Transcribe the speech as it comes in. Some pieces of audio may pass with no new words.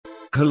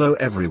Hello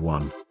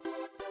everyone.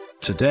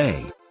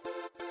 Today,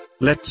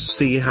 let's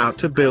see how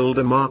to build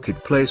a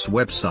marketplace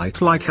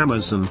website like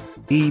Amazon,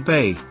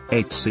 eBay,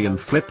 Etsy and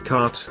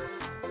Flipkart.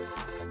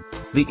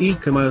 The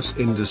e-commerce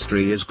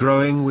industry is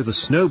growing with a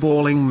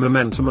snowballing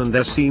momentum, and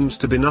there seems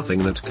to be nothing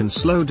that can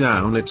slow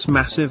down its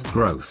massive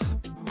growth.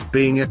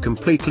 Being a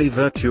completely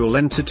virtual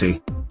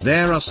entity,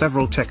 there are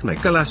several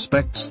technical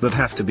aspects that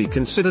have to be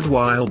considered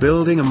while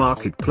building a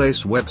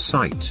marketplace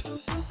website.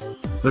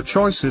 The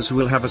choices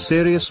will have a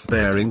serious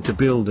bearing to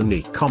build an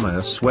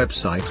e-commerce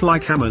website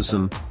like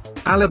Amazon,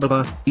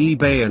 Alibaba,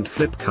 eBay and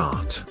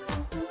Flipkart.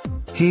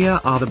 Here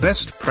are the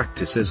best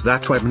practices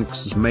that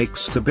Webnexs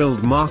makes to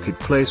build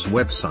marketplace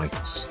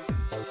websites.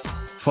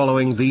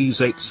 Following these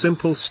 8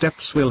 simple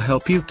steps will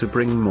help you to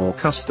bring more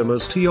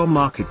customers to your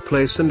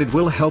marketplace, and it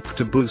will help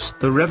to boost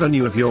the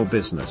revenue of your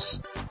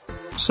business.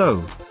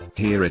 So,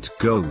 here it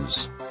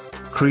goes.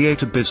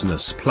 Create a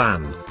business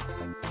plan.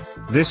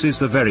 This is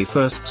the very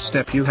first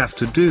step you have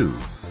to do.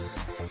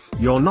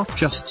 You're not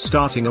just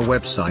starting a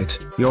website,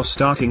 you're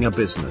starting a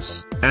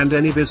business, and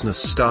any business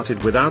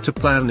started without a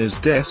plan is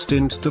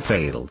destined to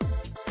fail.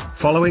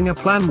 Following a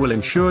plan will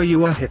ensure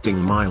you are hitting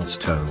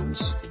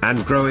milestones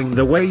and growing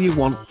the way you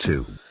want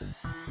to.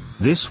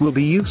 This will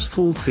be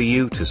useful for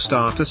you to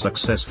start a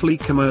successful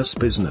e-commerce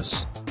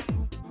business.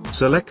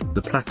 Select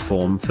the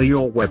platform for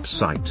your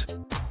website.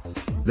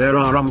 There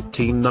are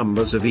umpteen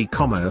numbers of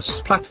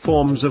e-commerce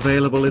platforms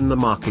available in the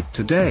market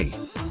today.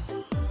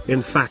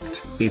 In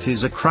fact, it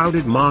is a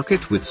crowded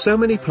market with so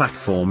many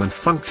platform and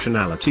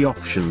functionality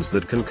options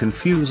that can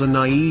confuse a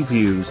naive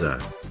user.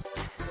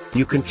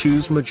 You can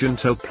choose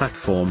Magento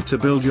platform to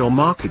build your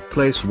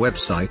marketplace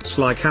websites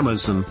like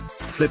Amazon,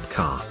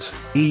 Flipkart,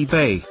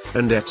 eBay,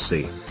 and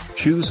Etsy.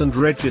 Choose and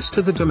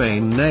register the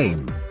domain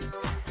name.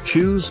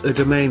 Choose a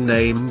domain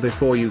name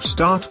before you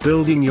start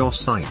building your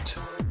site.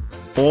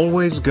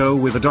 Always go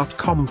with a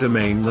 .com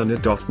domain than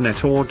a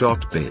 .net or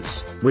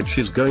 .biz, which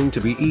is going to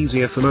be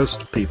easier for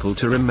most people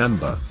to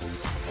remember.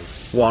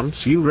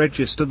 Once you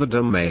register the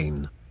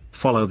domain,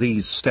 follow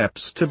these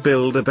steps to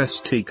build a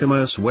best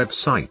e-commerce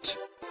website.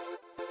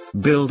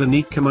 Build an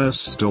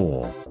e-commerce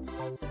store.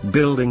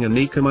 Building an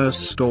e-commerce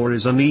store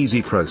is an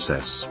easy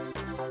process.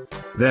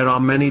 There are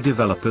many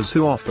developers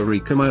who offer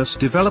e-commerce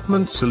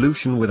development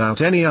solution without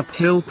any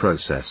uphill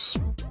process.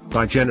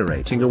 By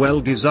generating a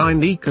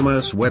well-designed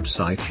e-commerce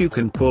website, you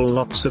can pull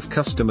lots of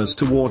customers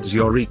towards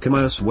your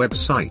e-commerce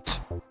website.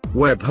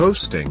 Web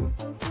hosting.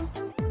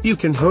 You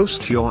can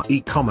host your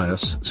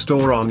e-commerce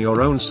store on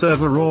your own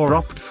server or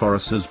opt for a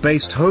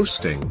SaaS-based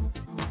hosting.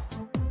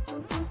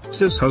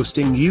 SaaS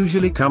hosting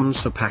usually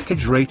comes at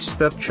package rates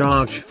that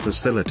charge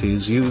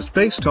facilities used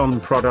based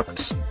on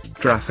products,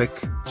 traffic,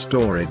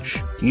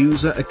 storage,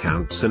 user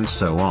accounts and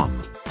so on.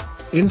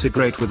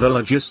 Integrate with a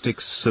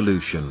logistics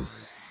solution.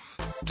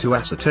 To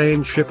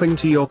ascertain shipping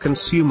to your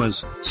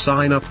consumers,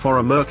 sign up for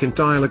a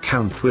mercantile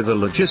account with a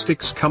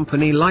logistics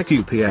company like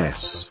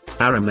UPS,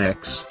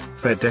 Aramex,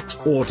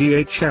 FedEx or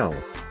DHL.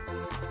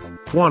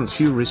 Once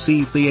you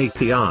receive the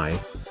API,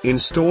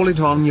 install it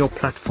on your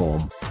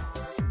platform.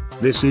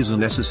 This is a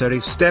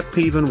necessary step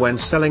even when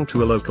selling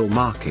to a local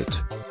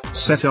market.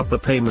 Set up a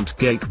payment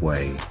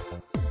gateway.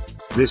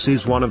 This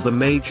is one of the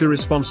major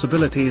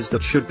responsibilities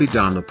that should be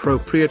done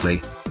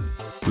appropriately.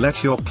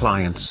 Let your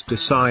clients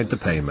decide the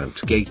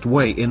payment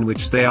gateway in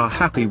which they are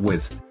happy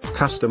with.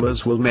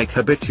 Customers will make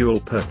habitual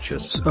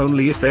purchase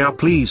only if they are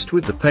pleased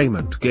with the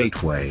payment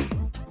gateway.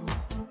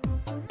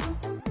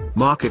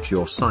 Market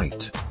your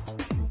site.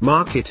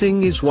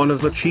 Marketing is one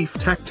of the chief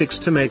tactics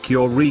to make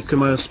your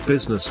e-commerce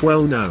business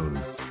well known.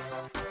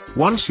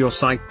 Once your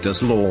site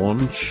does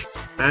launch,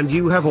 and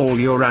you have all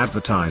your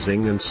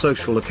advertising and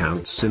social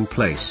accounts in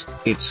place,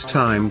 it's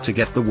time to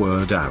get the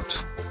word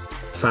out.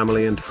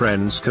 Family and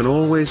friends can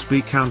always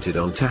be counted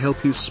on to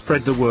help you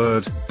spread the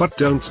word, but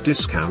don't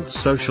discount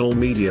social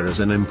media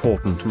as an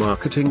important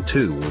marketing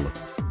tool.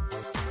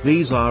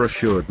 These are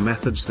assured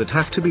methods that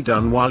have to be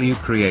done while you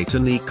create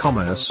an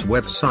e-commerce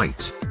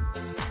website.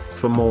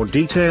 For more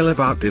detail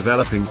about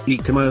developing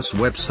e-commerce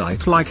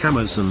website like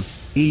Amazon,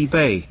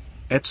 eBay,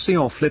 Etsy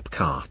or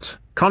Flipkart,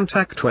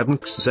 contact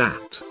Webnexs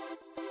at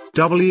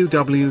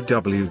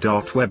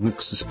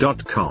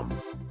www.webnexs.com.